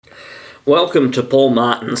Welcome to Paul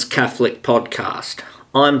Martin's Catholic Podcast.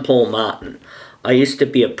 I'm Paul Martin. I used to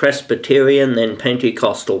be a Presbyterian, then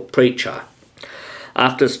Pentecostal preacher.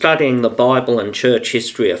 After studying the Bible and church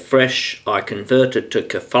history afresh, I converted to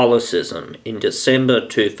Catholicism in December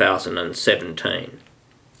 2017.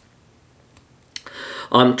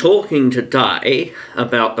 I'm talking today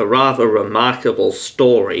about the rather remarkable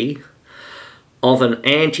story of an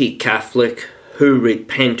anti-Catholic who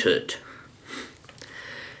repented.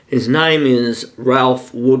 His name is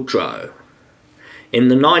Ralph Woodrow. In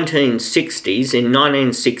the 1960s, in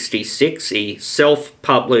 1966, he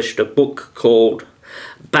self-published a book called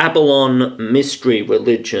Babylon Mystery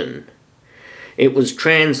Religion. It was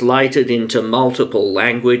translated into multiple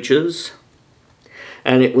languages,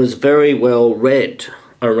 and it was very well read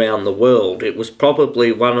around the world. It was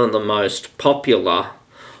probably one of the most popular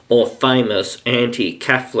or famous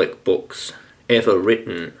anti-Catholic books ever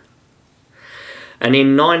written. And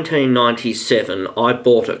in 1997, I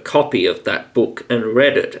bought a copy of that book and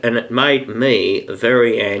read it, and it made me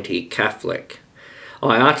very anti-Catholic.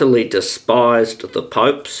 I utterly despised the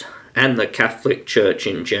popes and the Catholic Church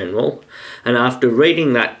in general, and after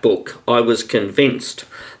reading that book, I was convinced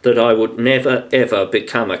that I would never ever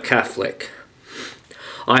become a Catholic.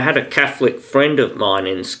 I had a Catholic friend of mine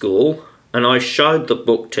in school, and I showed the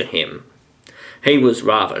book to him. He was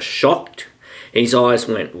rather shocked, his eyes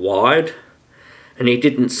went wide, and he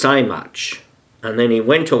didn't say much. And then he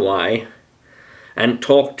went away and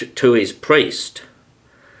talked to his priest.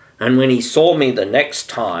 And when he saw me the next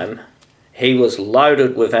time, he was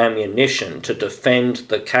loaded with ammunition to defend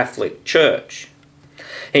the Catholic Church.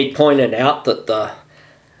 He pointed out that the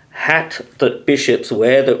hat that bishops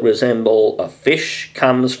wear that resemble a fish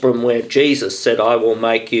comes from where Jesus said, "I will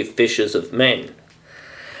make you fishers of men."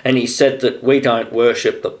 And he said that we don't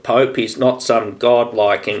worship the Pope. He's not some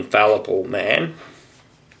godlike infallible man.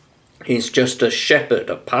 He's just a shepherd,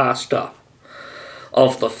 a pastor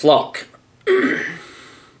of the flock.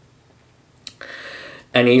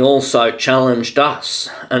 And he also challenged us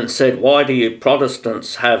and said, "Why do you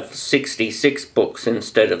Protestants have 66 books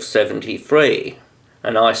instead of 73?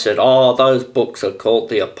 And I said, those books are called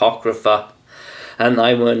the Apocrypha, and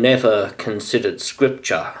they were never considered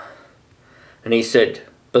scripture. And he said,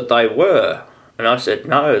 "But they were." And I said,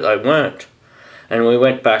 "No, they weren't." And we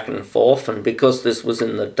went back and forth, and because this was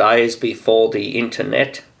in the days before the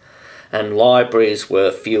internet and libraries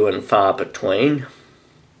were few and far between,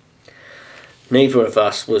 neither of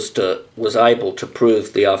us was able to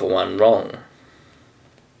prove the other one wrong.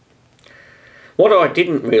 What I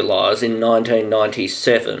didn't realise in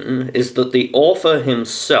 1997 is that the author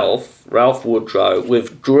himself, Ralph Woodrow,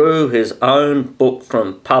 withdrew his own book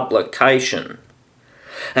from publication,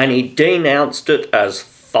 and he denounced it as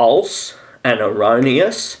false and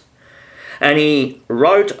erroneous, and he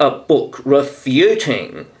wrote a book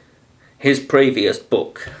refuting his previous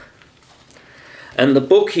book. And the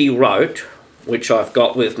book he wrote, which I've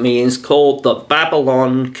got with me, is called The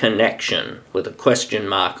Babylon Connection, with a question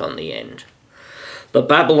mark on the end. The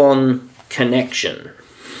Babylon Connection.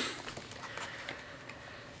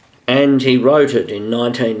 And he wrote it in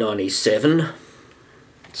 1997,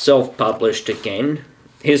 self-published again.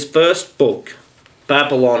 His first book,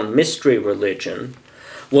 Babylon Mystery Religion,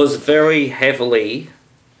 was very heavily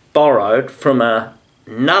borrowed from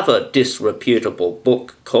another disreputable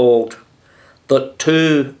book called The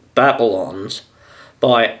Two Babylons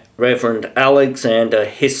by Reverend Alexander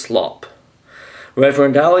Hislop.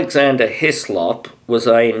 Reverend Alexander Hislop was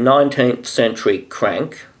a 19th century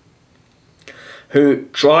crank who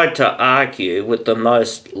tried to argue with the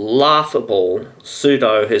most laughable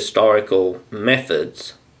pseudo-historical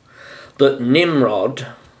methods that Nimrod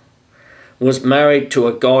was married to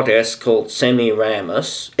a goddess called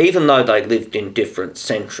Semiramis, even though they lived in different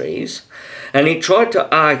centuries, and he tried to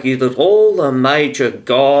argue that all the major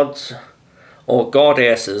gods or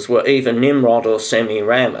goddesses were either Nimrod or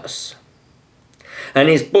Semiramis. And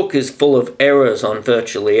his book is full of errors on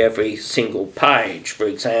virtually every single page. For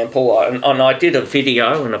example, and I did a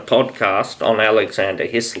video and a podcast on Alexander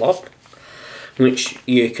Hislop, which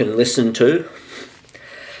you can listen to.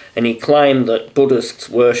 And he claimed that Buddhists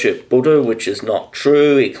worship Buddha, which is not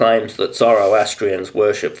true. He claims that Zoroastrians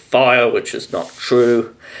worship fire, which is not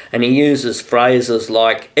true. And he uses phrases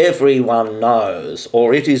like "everyone knows"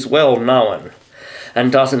 or "it is well known,"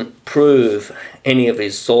 and doesn't prove any of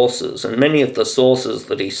his sources. And many of the sources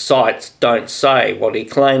that he cites don't say what he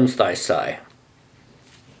claims they say.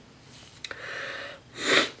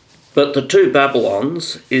 But The Two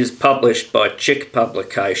Babylons is published by Chick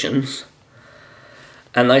Publications,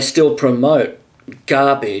 and they still promote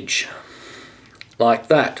garbage like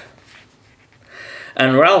that.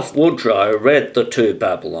 And Ralph Woodrow read The Two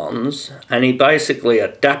Babylons, and he basically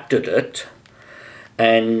adapted it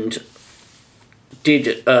and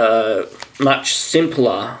did a much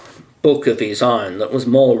simpler book of his own that was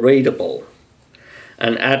more readable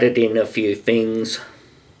and added in a few things,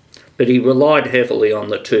 but he relied heavily on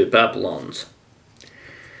The Two Babylons.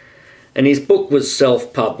 And his book was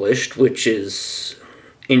self-published, which is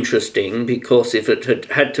interesting because if it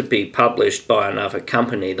had to be published by another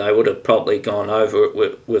company, they would have probably gone over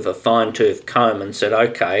it with a fine-tooth comb and said,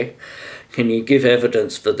 okay, can you give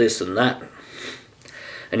evidence for this and that?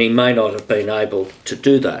 And he may not have been able to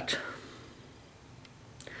do that.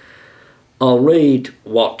 I'll read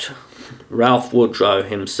what Ralph Woodrow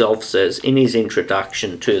himself says in his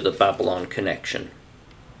introduction to the Babylon Connection.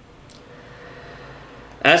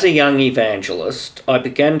 As a young evangelist, I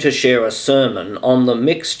began to share a sermon on the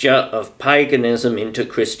mixture of paganism into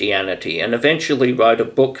Christianity and eventually wrote a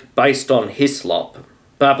book based on Hislop,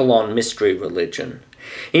 Babylon Mystery Religion.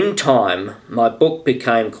 In time, my book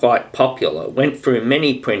became quite popular, went through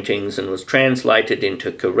many printings and was translated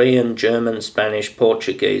into Korean, German, Spanish,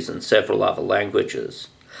 Portuguese and several other languages.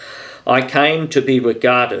 I came to be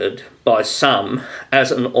regarded by some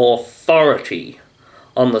as an authority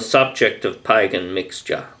on the subject of pagan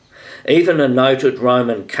mixture. Even a noted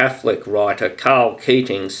Roman Catholic writer, Carl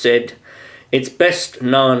Keating, said, "Its best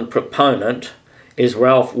known proponent is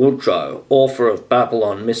Ralph Woodrow, author of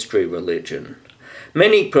Babylon Mystery Religion."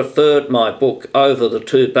 Many preferred my book over The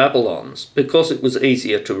Two Babylons because it was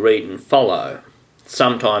easier to read and follow.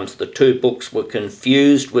 Sometimes the two books were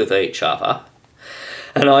confused with each other,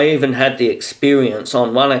 and I even had the experience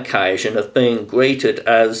on one occasion of being greeted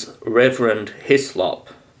as Reverend Hislop.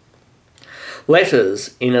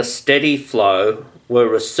 Letters in a steady flow were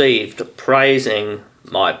received praising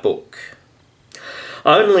my book.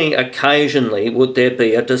 Only occasionally would there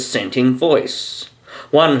be a dissenting voice.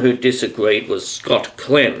 One who disagreed was Scott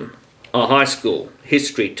Clem, a high school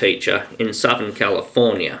history teacher in Southern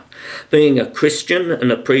California. Being a Christian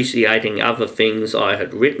and appreciating other things I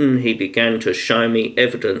had written, he began to show me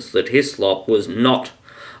evidence that Hislop was not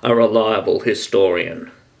a reliable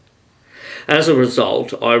historian. As a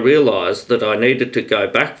result, I realised that I needed to go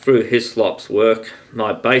back through Hislop's work,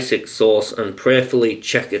 my basic source, and prayerfully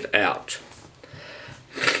check it out.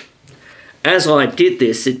 As I did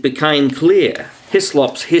this, it became clear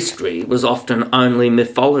Hislop's history was often only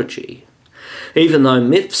mythology. Even though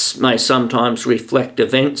myths may sometimes reflect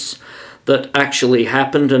events that actually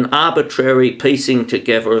happened, an arbitrary piecing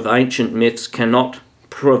together of ancient myths cannot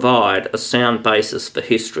provide a sound basis for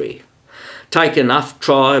history. Take enough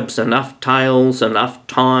tribes, enough tales, enough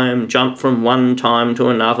time, jump from one time to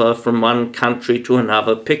another, from one country to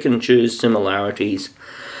another, pick and choose similarities.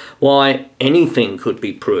 Why, anything could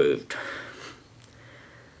be proved.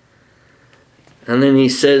 And then he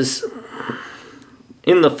says,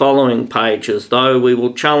 in the following pages, though, we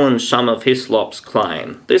will challenge some of Hislop's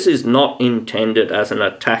claim. This is not intended as an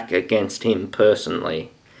attack against him personally.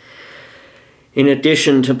 In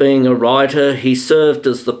addition to being a writer, he served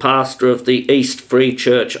as the pastor of the East Free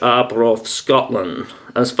Church, Arbroath, Scotland.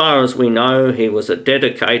 As far as we know, he was a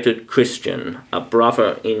dedicated Christian, a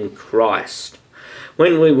brother in Christ.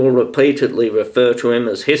 When we will repeatedly refer to him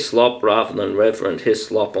as Hislop rather than Reverend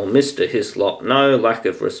Hislop or Mr. Hislop, no lack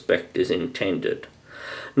of respect is intended.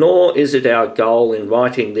 Nor is it our goal in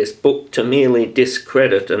writing this book to merely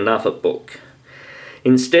discredit another book.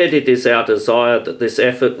 Instead, it is our desire that this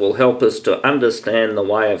effort will help us to understand the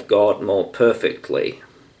way of God more perfectly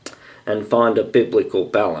and find a biblical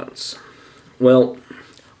balance. Well,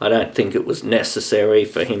 I don't think it was necessary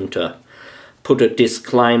for him to put a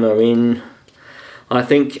disclaimer in. I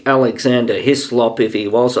think Alexander Hislop, if he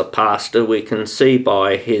was a pastor, we can see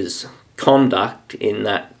by his conduct in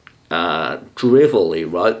that drivel he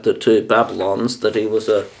wrote, The Two Babylons, that he was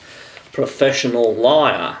a professional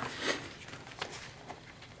liar.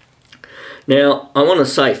 Now, I want to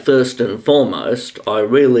say first and foremost, I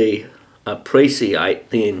really appreciate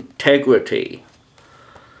the integrity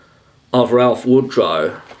of Ralph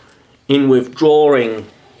Woodrow in withdrawing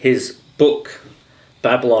his book,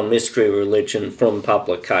 Babylon Mystery Religion, from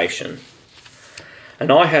publication.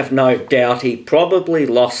 And I have no doubt he probably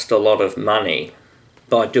lost a lot of money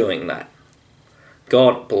by doing that.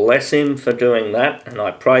 God bless him for doing that, and I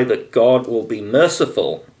pray that God will be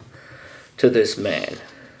merciful to this man.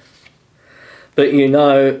 But you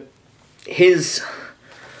know, his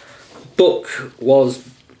book was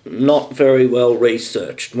not very well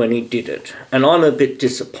researched when he did it, and I'm a bit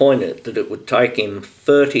disappointed that it would take him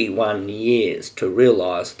 31 years to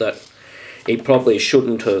realise that he probably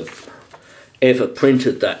shouldn't have ever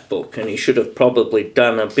printed that book, and he should have probably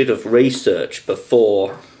done a bit of research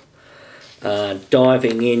before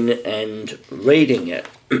diving in and reading it.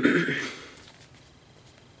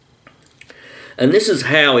 And this is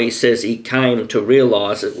how he says he came to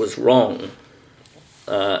realise it was wrong,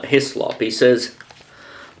 Hislop. He says,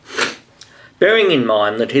 bearing in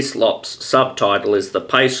mind that Hislop's subtitle is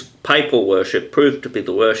The Papal Worship Proved to be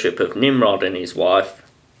the Worship of Nimrod and his Wife,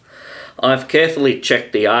 I've carefully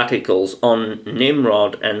checked the articles on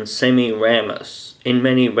Nimrod and Semiramis in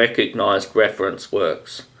many recognised reference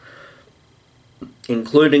works,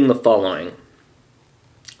 including the following: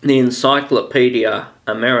 the Encyclopaedia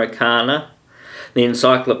Americana, the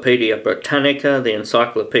Encyclopaedia Britannica, the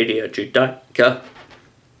Encyclopaedia Judaica,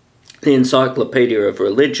 the Encyclopedia of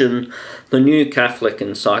Religion, the New Catholic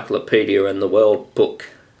Encyclopedia, and the World Book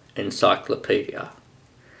Encyclopedia.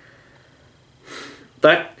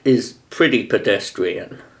 That is pretty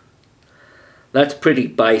pedestrian. That's pretty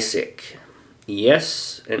basic.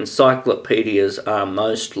 Yes, encyclopedias are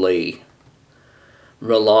mostly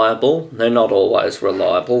reliable. They're not always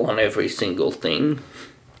reliable on every single thing.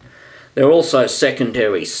 They're also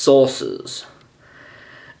secondary sources.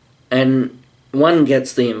 And one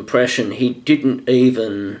gets the impression he didn't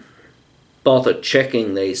even bother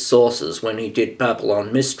checking these sources when he did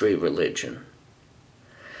Babylon Mystery Religion.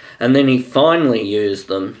 And then he finally used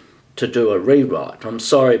them to do a rewrite. I'm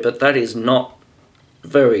sorry, but that is not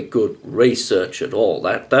very good research at all.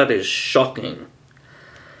 That is shocking.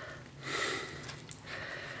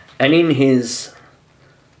 And in his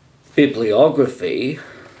bibliography,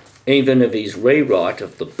 even of his rewrite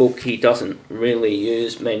of the book, he doesn't really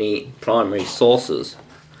use many primary sources.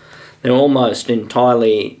 They're almost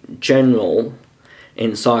entirely general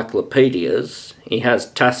encyclopedias. He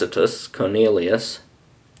has Tacitus, Cornelius,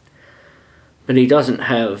 but he doesn't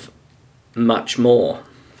have much more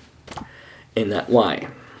in that way.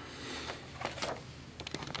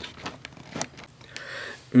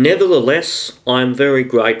 Nevertheless, I'm very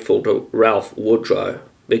grateful to Ralph Woodrow,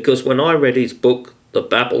 because when I read his book, The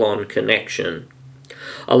Babylon Connection,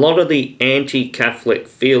 a lot of the anti-Catholic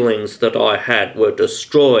feelings that I had were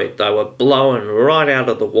destroyed. They were blown right out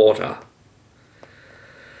of the water.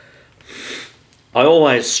 I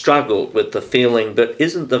always struggled with the feeling, but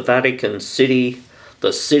isn't the Vatican City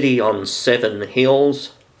the city on 7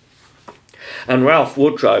 hills? And Ralph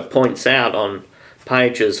Woodrow points out on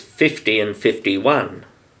pages 50 and 51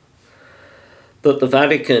 that the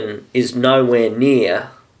Vatican is nowhere near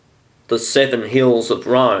the 7 hills of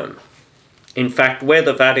Rome. In fact, where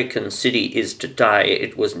the Vatican City is today,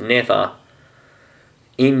 it was never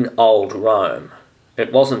in old Rome.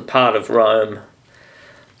 It wasn't part of Rome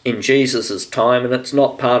in Jesus' time, and it's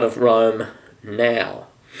not part of Rome now.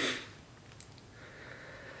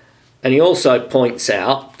 And he also points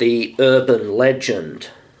out the urban legend,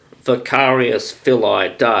 Vicarius Filii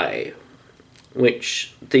Dei,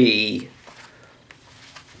 which the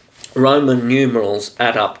Roman numerals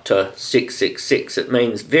add up to 666. It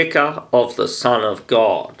means Vicar of the Son of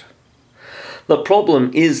God. The problem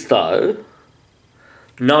is, though,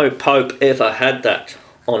 no pope ever had that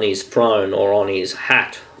on his throne or on his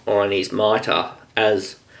hat or on his mitre,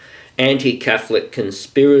 as anti-Catholic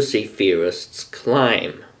conspiracy theorists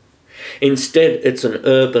claim. Instead, it's an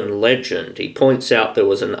urban legend. He points out there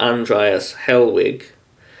was an Andreas Hellwig,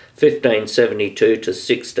 1572 to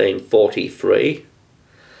 1643,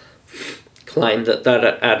 claimed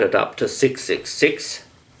that added up to 666.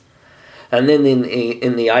 And then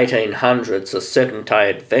in the 1800s, a Seventh-day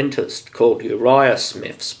Adventist called Uriah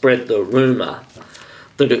Smith spread the rumour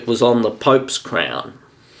that it was on the Pope's crown.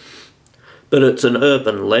 But it's an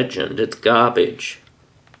urban legend, it's garbage.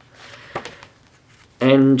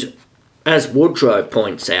 And as Woodrow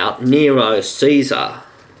points out, Nero Caesar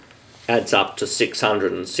adds up to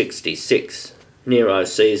 666. Nero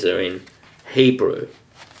Caesar in Hebrew.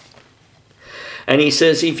 And he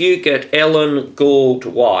says if you get Ellen Gould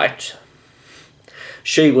White,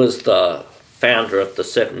 she was the founder of the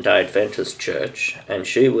Seventh-day Adventist Church, and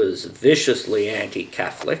she was viciously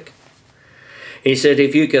anti-Catholic. He said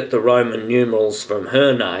if you get the Roman numerals from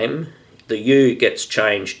her name, the U gets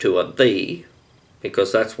changed to a V,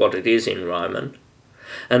 because that's what it is in Roman,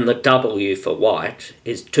 and the W for white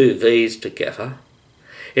is 2 V's together.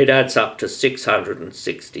 It adds up to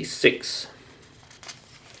 666.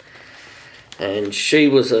 And she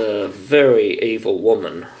was a very evil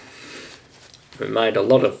woman who made a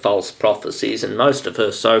lot of false prophecies, and most of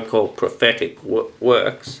her so-called prophetic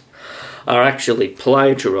works are actually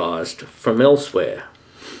plagiarised from elsewhere.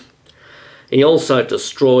 He also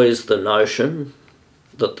destroys the notion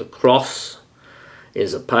that the cross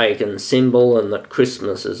is a pagan symbol and that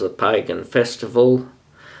Christmas is a pagan festival,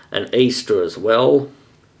 and Easter as well.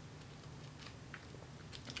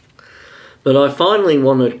 But I finally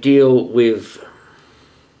want to deal with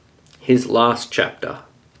his last chapter.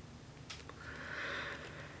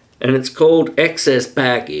 And it's called Excess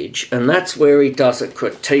Baggage, and that's where he does a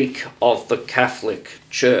critique of the Catholic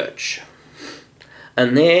Church.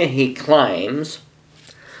 And there he claims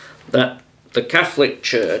that the Catholic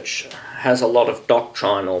Church has a lot of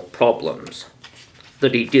doctrinal problems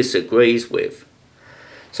that he disagrees with.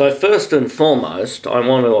 So first and foremost, I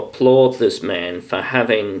want to applaud this man for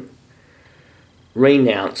having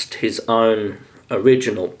renounced his own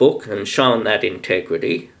original book and shown that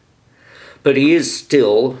integrity. But he is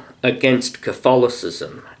still against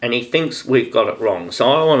Catholicism, and he thinks we've got it wrong.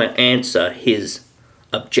 So I want to answer his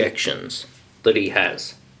objections that he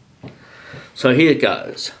has. So here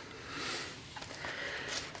goes.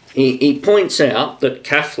 He points out that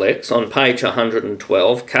Catholics, on page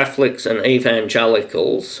 112, Catholics and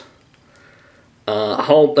evangelicals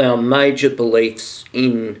hold their major beliefs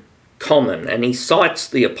in common, and he cites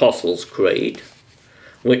the Apostles' Creed,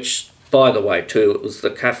 which, by the way, too, it was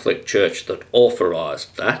the Catholic Church that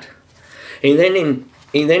authorised that. He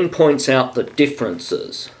then points out the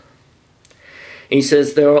differences. He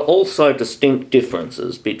says there are also distinct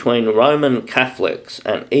differences between Roman Catholics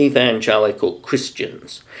and evangelical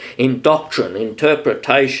Christians in doctrine,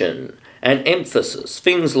 interpretation, and emphasis.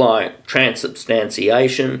 Things like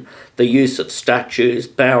transubstantiation, the use of statues,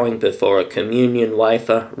 bowing before a communion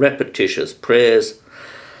wafer, repetitious prayers,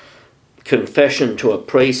 confession to a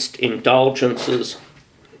priest, indulgences,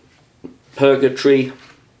 purgatory,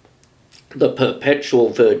 the perpetual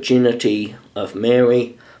virginity of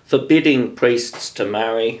Mary, forbidding priests to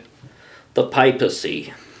marry, the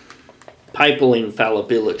papacy, papal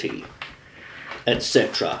infallibility,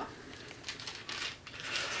 etc.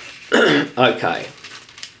 Okay,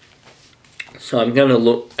 so I'm going to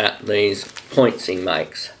look at these points he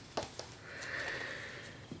makes.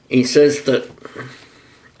 He says that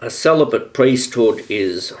a celibate priesthood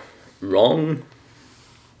is wrong,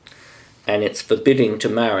 and it's forbidding to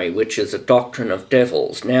marry, which is a doctrine of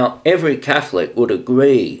devils. Now, every Catholic would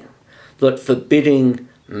agree that forbidding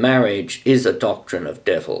marriage is a doctrine of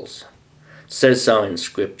devils. It says so in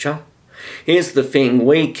Scripture. Here's the thing,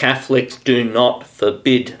 we Catholics do not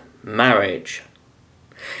forbid marriage.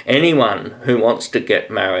 Anyone who wants to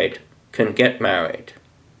get married can get married.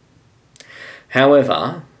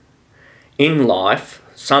 However, in life,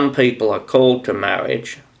 some people are called to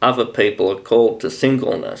marriage, other people are called to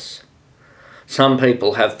singleness. Some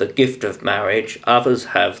people have the gift of marriage, others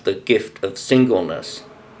have the gift of singleness.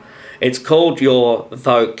 It's called your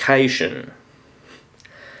vocation.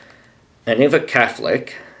 And if a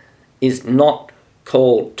Catholic is not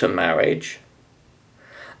called to marriage,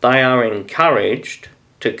 they are encouraged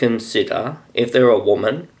to consider, if they're a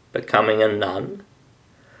woman, becoming a nun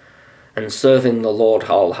and serving the Lord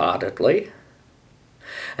wholeheartedly,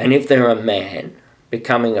 and if they're a man,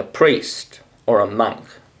 becoming a priest or a monk.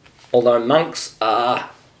 Although monks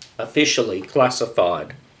are officially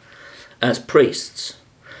classified as priests.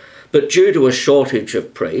 But due to a shortage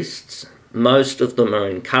of priests, most of them are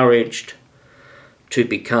encouraged to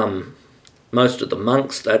become, most of the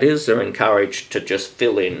monks that is, are encouraged to just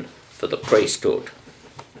fill in for the priesthood.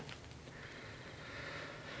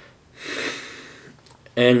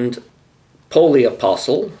 And Paul the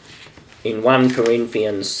Apostle, in 1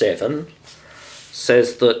 Corinthians 7,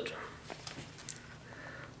 says that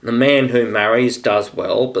the man who marries does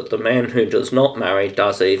well, but the man who does not marry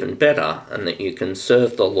does even better, and that you can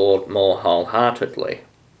serve the Lord more wholeheartedly.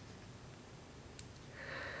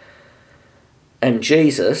 And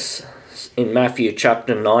Jesus, in Matthew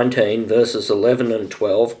chapter 19, verses 11 and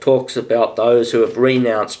 12, talks about those who have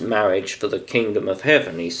renounced marriage for the kingdom of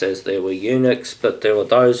heaven. He says there were eunuchs, but there were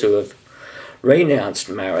those who have renounced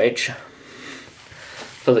marriage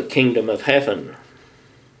for the kingdom of heaven.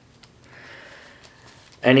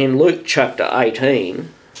 And in Luke chapter 18,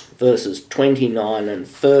 verses 29 and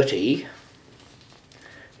 30,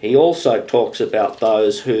 he also talks about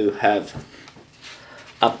those who have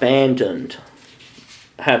abandoned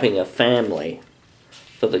having a family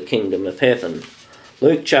for the kingdom of heaven.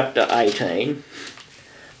 Luke chapter 18,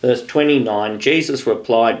 verse 29, Jesus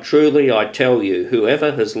replied, "Truly I tell you,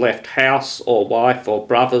 whoever has left house or wife or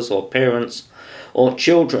brothers or parents or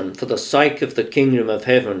children for the sake of the kingdom of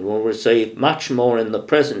heaven will receive much more in the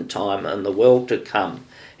present time and the world to come.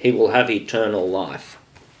 He will have eternal life."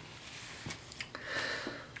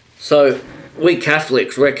 So we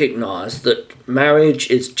Catholics recognise that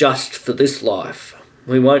marriage is just for this life.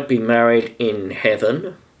 We won't be married in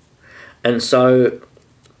heaven, And so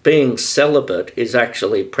being celibate is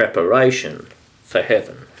actually preparation for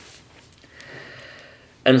heaven.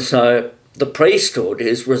 And so the priesthood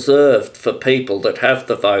is reserved for people that have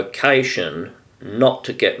the vocation not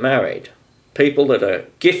to get married. People that are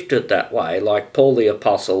gifted that way, like Paul the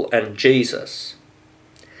Apostle and Jesus.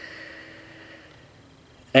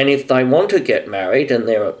 And if they want to get married and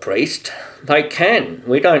they're a priest, they can.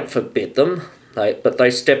 We don't forbid them, but they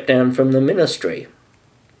step down from the ministry.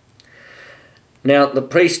 Now, the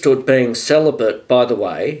priesthood being celibate, by the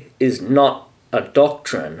way, is not a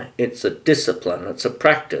doctrine, it's a discipline, it's a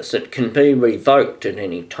practice. It can be revoked at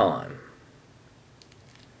any time.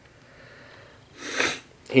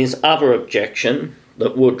 His other objection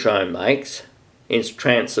that Woodrow makes is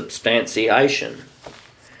transubstantiation.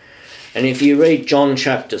 And if you read John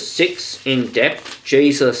chapter 6 in depth,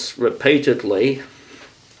 Jesus repeatedly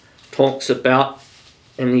talks about,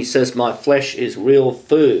 and he says, my flesh is real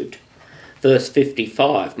food. Verse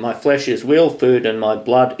 55, my flesh is real food and my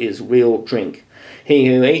blood is real drink. He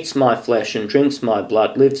who eats my flesh and drinks my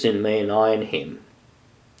blood lives in me and I in him.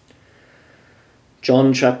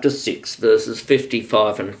 John chapter 6, verses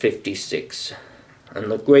 55 and 56.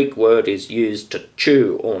 And the Greek word is used to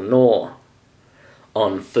chew or gnaw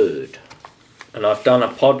on food. And I've done a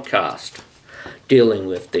podcast dealing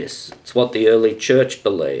with this. It's what the early church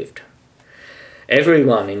believed.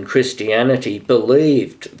 Everyone in Christianity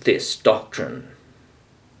believed this doctrine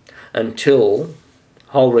until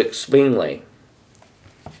Ulrich Zwingli.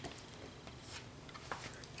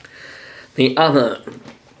 The other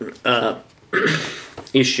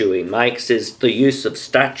issue he makes is the use of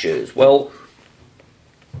statues. Well,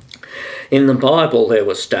 in the Bible there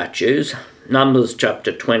were statues. Numbers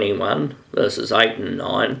chapter 21, verses 8 and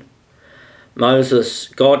 9.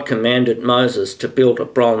 God commanded Moses to build a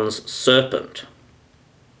bronze serpent.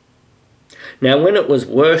 Now, when it was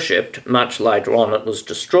worshipped, much later on it was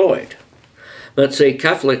destroyed. But see,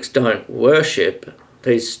 Catholics don't worship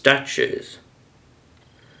these statues.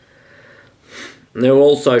 There are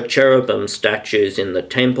also cherubim statues in the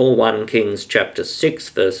temple, 1 Kings chapter 6,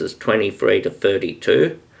 verses 23 to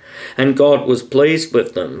 32. And God was pleased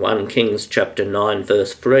with them, 1 Kings chapter 9,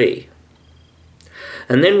 verse 3.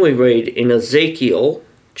 And then we read in Ezekiel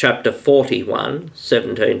chapter 41,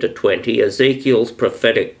 17 to 20, Ezekiel's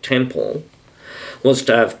prophetic temple was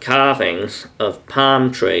to have carvings of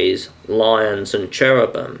palm trees, lions and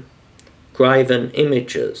cherubim, graven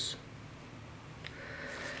images.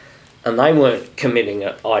 And they weren't committing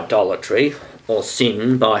idolatry or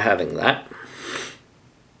sin by having that.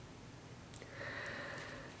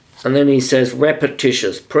 And then he says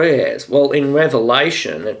repetitious prayers. Well, in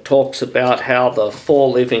Revelation it talks about how the four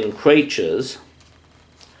living creatures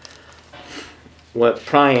were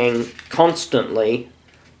praying constantly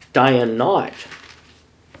day and night.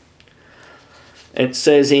 It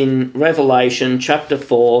says in Revelation chapter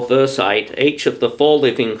 4 verse 8, each of the four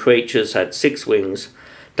living creatures had 6 wings.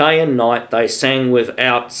 Day and night they sang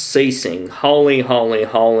without ceasing, Holy, holy,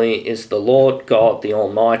 holy is the Lord God the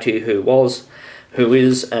Almighty, who was, who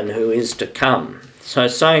is, and who is to come. So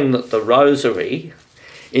saying that the rosary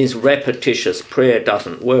is repetitious prayer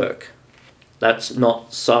doesn't work. That's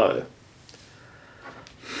not so.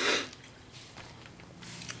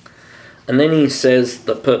 And then he says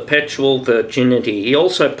the perpetual virginity. He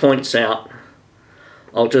also points out,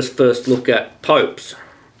 I'll just first look at popes.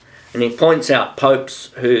 And he points out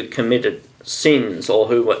popes who committed sins or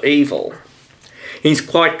who were evil. He's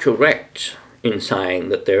quite correct in saying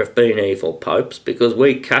that there have been evil popes because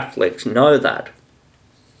we Catholics know that.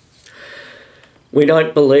 We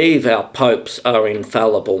don't believe our popes are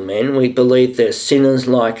infallible men. We believe they're sinners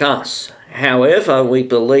like us. However, we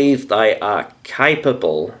believe they are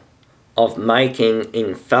capable of making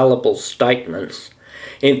infallible statements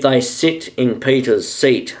if they sit in Peter's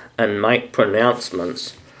seat and make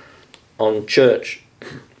pronouncements on church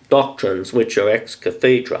doctrines which are ex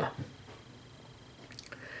cathedra.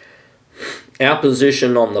 Our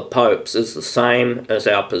position on the popes is the same as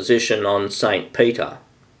our position on St. Peter.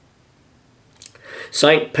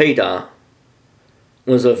 St. Peter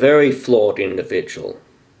was a very flawed individual.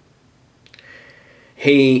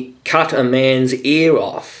 He cut a man's ear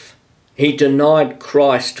off. He denied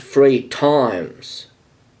Christ 3 times.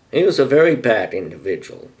 He was a very bad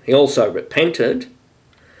individual. He also repented,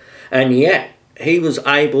 and yet he was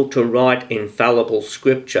able to write infallible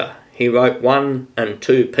scripture. He wrote 1 and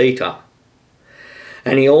 2 Peter.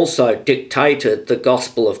 And he also dictated the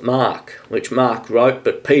Gospel of Mark, which Mark wrote,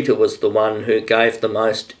 but Peter was the one who gave the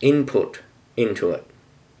most input into it.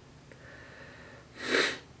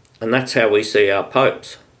 And that's how we see our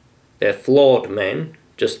popes. They're flawed men,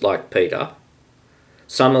 just like Peter.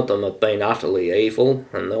 Some of them have been utterly evil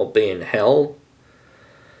and they'll be in hell.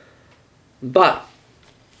 But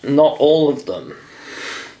not all of them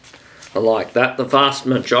are like that. The vast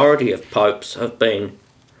majority of popes have been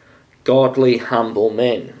godly, humble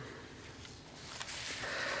men.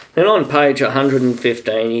 Then on page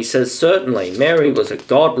 115 he says, certainly Mary was a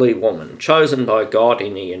godly woman, chosen by God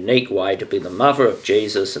in a unique way to be the mother of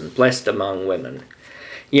Jesus and blessed among women.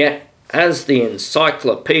 Yet, as the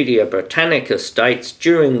Encyclopaedia Britannica states,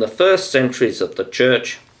 during the first centuries of the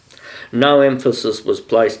Church, no emphasis was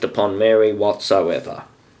placed upon Mary whatsoever.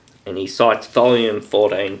 And he cites volume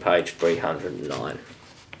 14, page 309.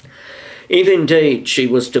 If indeed she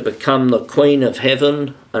was to become the Queen of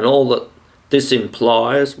Heaven and all that this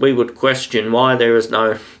implies, we would question why there is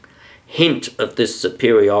no hint of this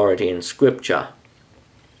superiority in Scripture.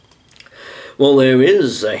 Well, there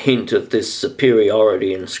is a hint of this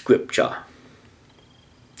superiority in Scripture.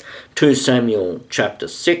 2 Samuel chapter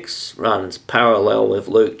 6 runs parallel with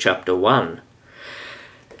Luke chapter 1.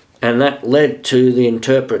 And that led to the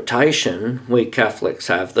interpretation we Catholics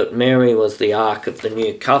have that Mary was the Ark of the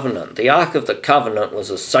New Covenant. The Ark of the Covenant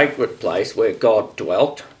was a sacred place where God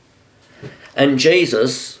dwelt. And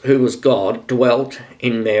Jesus, who was God, dwelt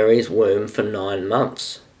in Mary's womb for 9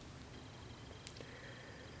 months.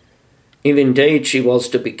 If indeed she was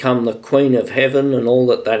to become the Queen of Heaven and all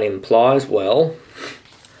that that implies, well,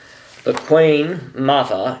 the Queen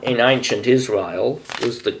Mother in ancient Israel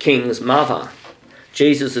was the King's mother.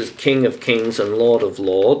 Jesus is King of Kings and Lord of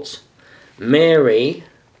Lords. Mary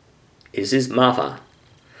is his mother,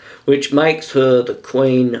 which makes her the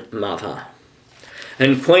Queen Mother.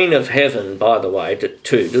 And Queen of Heaven, by the way,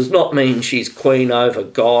 too, does not mean she's queen over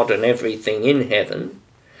God and everything in heaven.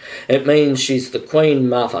 It means she's the Queen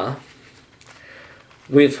Mother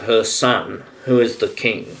with her Son, who is the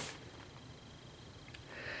King.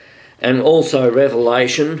 And also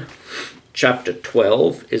Revelation chapter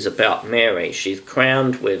 12 is about Mary. She's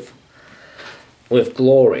crowned with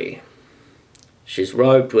glory. She's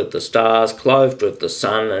robed with the stars, clothed with the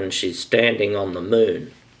sun, and she's standing on the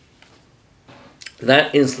moon.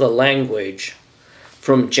 That is the language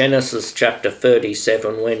from Genesis chapter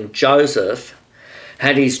 37 when Joseph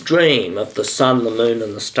had his dream of the sun, the moon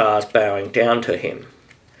and the stars bowing down to him.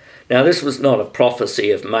 Now this was not a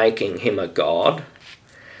prophecy of making him a god.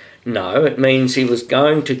 No, it means he was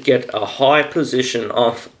going to get a high position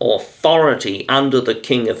of authority under the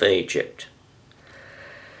king of Egypt.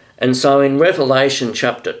 And so in Revelation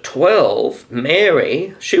chapter 12,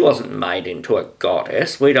 Mary, she wasn't made into a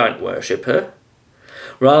goddess. We don't worship her.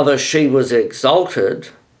 Rather, she was exalted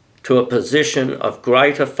to a position of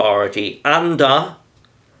great authority under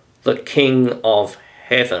the King of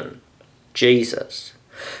Heaven, Jesus.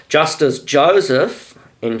 Just as Joseph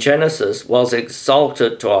in Genesis was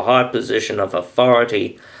exalted to a high position of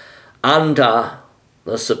authority under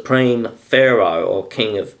the supreme Pharaoh or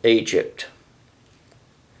King of Egypt.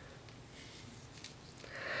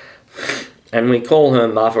 And we call her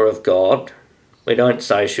Mother of God. We don't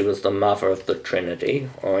say she was the mother of the Trinity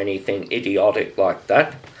or anything idiotic like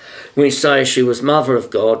that. We say she was Mother of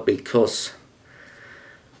God because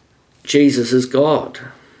Jesus is God,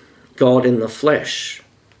 God in the flesh.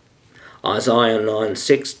 Isaiah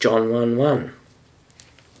 9:6, John 1:1.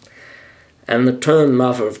 And the term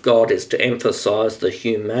Mother of God is to emphasise the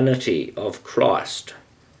humanity of Christ,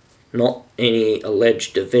 not any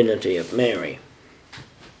alleged divinity of Mary.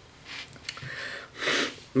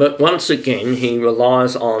 But once again, he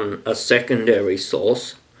relies on a secondary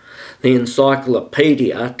source, the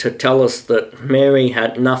Encyclopaedia, to tell us that Mary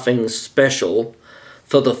had nothing special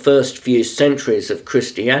for the first few centuries of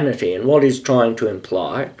Christianity. And what he's trying to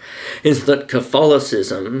imply is that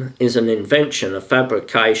Catholicism is an invention, a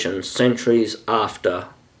fabrication, centuries after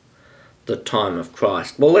the time of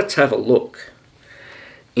Christ. Well, let's have a look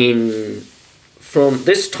from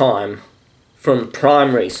this time from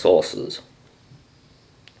primary sources.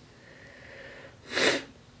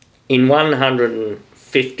 In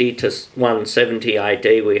 150 to 170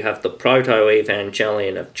 AD, we have the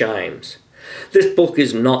Proto-Evangelion of James. This book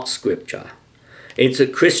is not scripture. It's a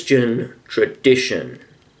Christian tradition.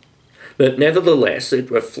 But nevertheless,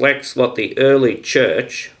 it reflects what the early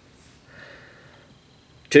church,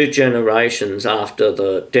 2 generations after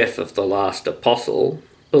the death of the last apostle,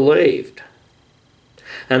 believed.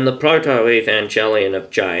 And the Proto-Evangelion of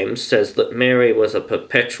James says that Mary was a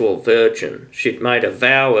perpetual virgin. She'd made a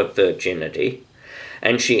vow of virginity,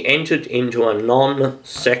 and she entered into a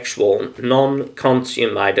non-sexual,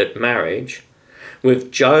 non-consummated marriage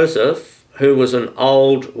with Joseph, who was an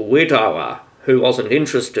old widower who wasn't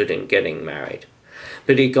interested in getting married,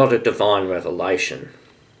 but he got a divine revelation.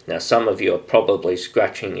 Now, some of you are probably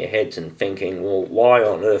scratching your heads and thinking, well, why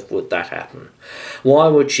on earth would that happen? Why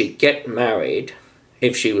would she get married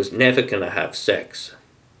if she was never going to have sex?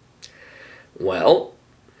 Well,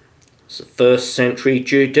 it's the first century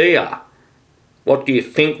Judea. What do you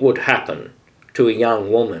think would happen to a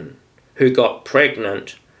young woman who got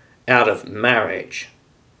pregnant out of marriage?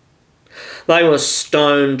 They were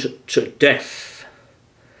stoned to death.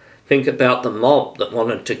 Think about the mob that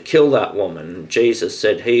wanted to kill that woman. Jesus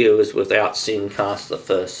said, "He who is without sin cast the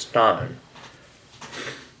first stone."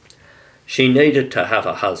 She needed to have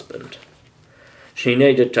a husband. She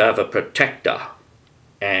needed to have a protector.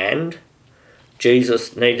 And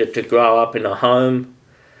Jesus needed to grow up in a home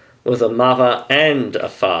with a mother and a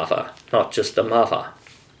father, not just a mother.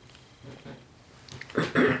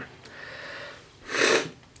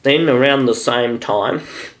 Then around the same time,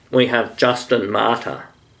 we have Justin Martyr.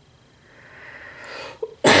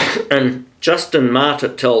 And Justin Martyr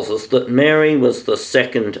tells us that Mary was the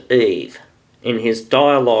second Eve in his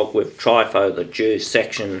dialogue with Trypho the Jew,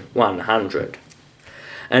 section 100.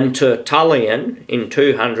 And Tertullian in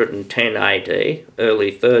 210 AD,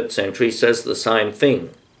 early 3rd century, says the same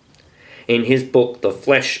thing in his book The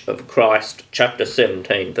Flesh of Christ, chapter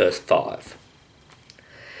 17, verse 5.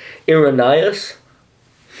 Irenaeus,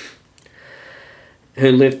 who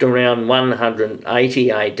lived around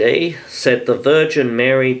 180 AD, said the Virgin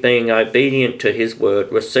Mary, being obedient to his word,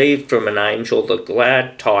 received from an angel the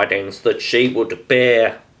glad tidings that she would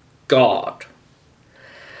bear God.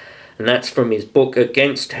 And that's from his book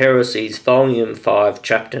Against Heresies, volume 5,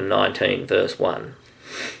 chapter 19, verse 1.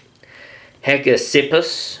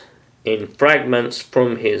 Hegesippus, in fragments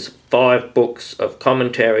from his 5 books of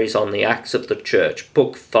commentaries on the Acts of the Church,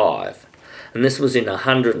 book 5, and this was in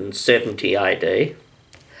 170 AD,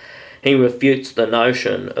 he refutes the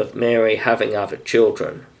notion of Mary having other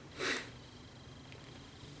children.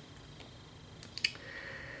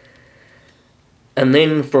 And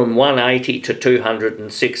then from 180 to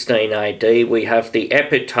 216 AD, we have the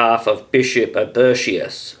epitaph of Bishop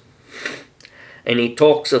Abertius, and he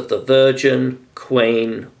talks of the Virgin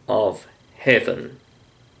Queen of Heaven.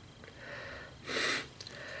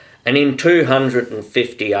 And in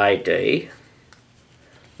 250 AD,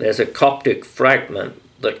 there's a Coptic fragment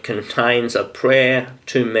that contains a prayer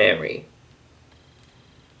to Mary.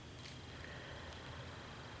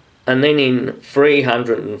 And then in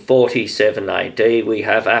 347 AD, we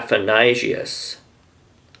have Athanasius,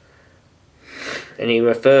 and he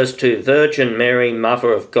refers to Virgin Mary,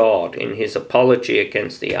 Mother of God, in his Apology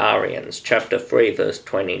against the Arians, chapter 3, verse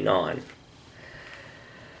 29.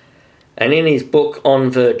 And in his book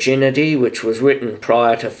On Virginity, which was written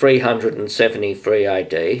prior to 373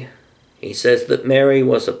 AD, he says that Mary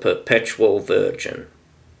was a perpetual virgin.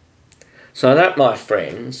 So that, my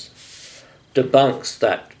friends, debunks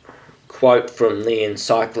that quote from the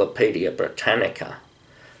Encyclopedia Britannica,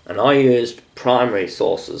 and I used primary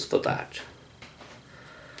sources for that.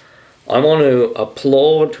 I want to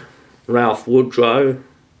applaud Ralph Woodrow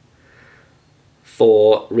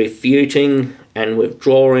for refuting and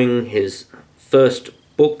withdrawing his first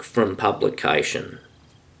book from publication.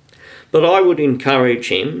 But I would encourage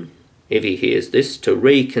him, if he hears this, to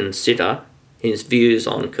reconsider his views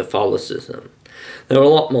on Catholicism. They're a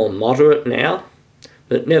lot more moderate now,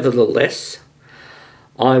 but nevertheless,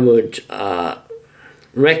 I would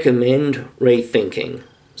recommend rethinking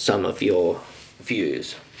some of your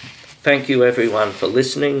views. Thank you everyone for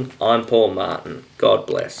listening. I'm Paul Martin. God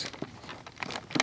bless.